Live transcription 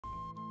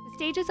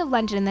stages of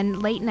London in the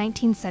late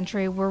 19th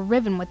century were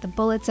riven with the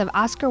bullets of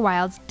Oscar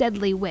Wilde's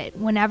deadly wit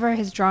whenever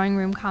his drawing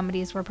room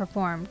comedies were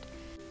performed.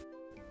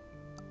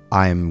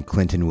 I'm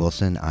Clinton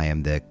Wilson. I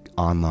am the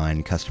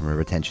online customer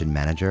retention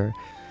manager.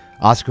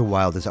 Oscar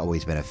Wilde has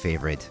always been a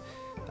favorite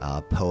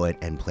poet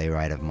and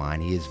playwright of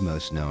mine. He is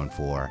most known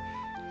for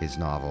his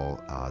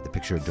novel, The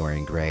Picture of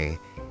Dorian Gray,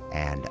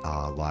 and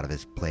a lot of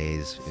his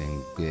plays,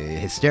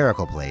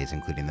 hysterical plays,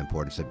 including The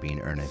Importance of Being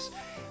Earnest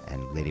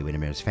and Lady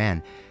Windermere's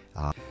Fan.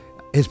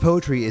 His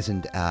poetry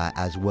isn't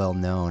as well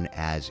known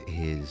as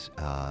his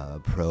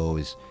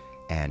prose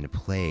and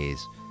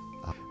plays,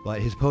 but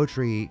his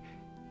poetry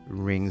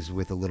rings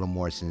with a little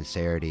more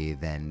sincerity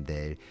than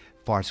the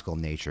farcical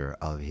nature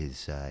of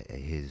his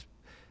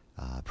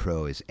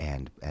prose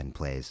and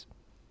plays.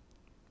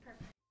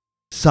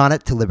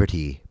 Sonnet to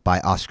Liberty by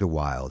Oscar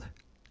Wilde.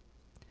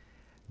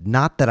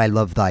 Not that I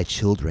love thy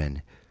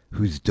children,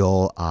 whose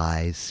dull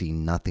eyes see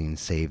nothing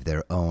save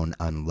their own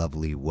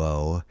unlovely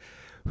woe,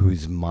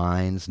 whose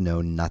minds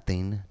know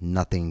nothing,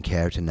 nothing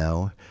care to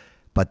know,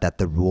 but that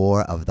the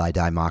roar of thy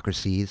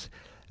democracies,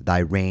 thy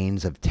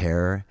reigns of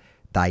terror,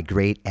 thy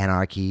great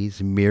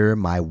anarchies mirror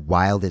my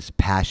wildest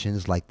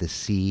passions like the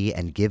sea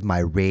and give my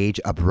rage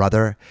a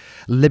brother,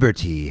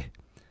 liberty.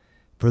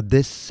 For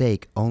this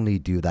sake only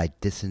do thy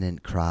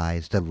dissonant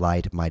cries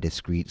delight my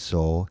discreet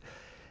soul,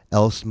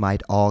 else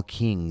might all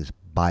kings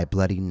by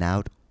bloody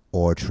knout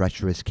or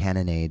treacherous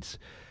cannonades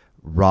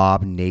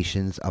rob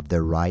nations of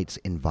their rights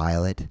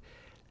inviolate,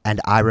 and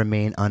I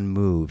remain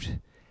unmoved.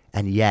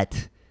 And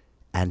yet,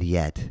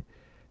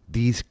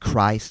 these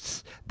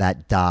Christs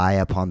that die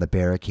upon the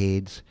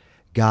barricades,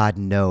 God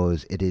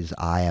knows it is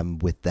I am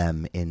with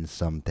them in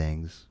some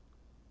things.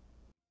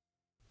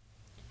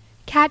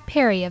 Kat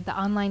Perry of the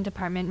online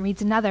department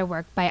reads another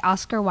work by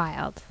Oscar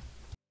Wilde.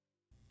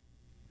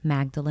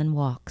 Magdalen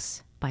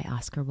Walks by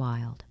Oscar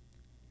Wilde.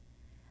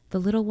 The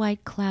little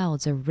white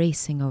clouds are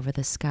racing over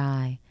the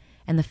sky,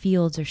 and the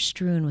fields are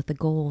strewn with the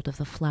gold of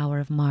the flower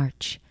of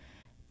March.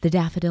 The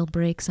daffodil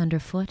breaks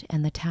underfoot,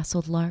 and the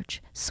tasseled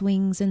larch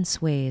swings and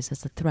sways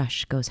as the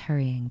thrush goes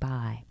hurrying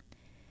by.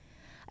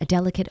 A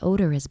delicate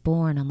odor is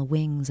borne on the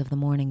wings of the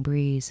morning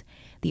breeze,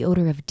 the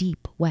odor of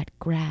deep, wet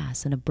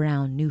grass and of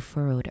brown,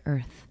 new-furrowed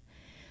earth.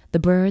 The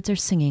birds are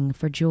singing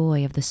for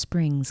joy of the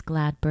spring's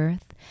glad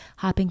birth,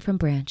 hopping from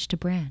branch to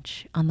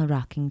branch on the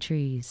rocking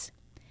trees.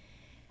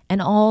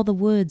 And all the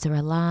woods are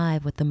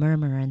alive with the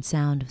murmur and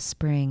sound of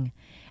spring,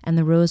 and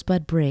the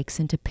rosebud breaks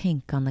into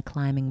pink on the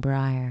climbing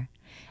briar,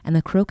 and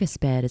the crocus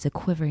bed is a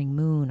quivering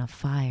moon of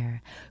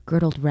fire,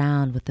 girdled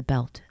round with the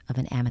belt of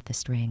an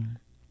amethyst ring.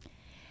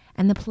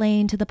 And the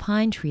plain to the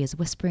pine tree is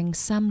whispering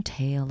some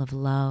tale of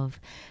love,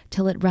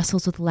 till it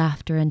rustles with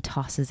laughter and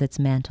tosses its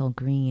mantle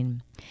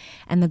green.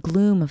 And the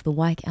gloom of the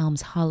white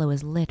elm's hollow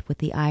is lit with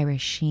the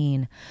iris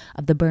sheen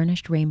of the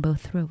burnished rainbow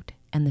throat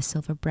and the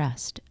silver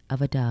breast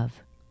of a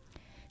dove.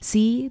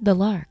 See, the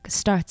lark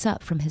starts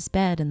up from his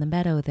bed in the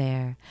meadow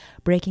there,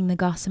 breaking the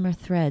gossamer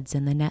threads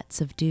in the nets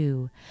of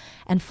dew,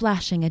 and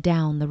flashing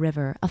adown the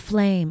river a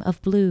flame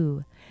of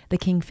blue. The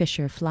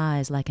kingfisher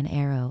flies like an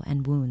arrow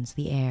and wounds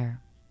the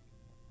air.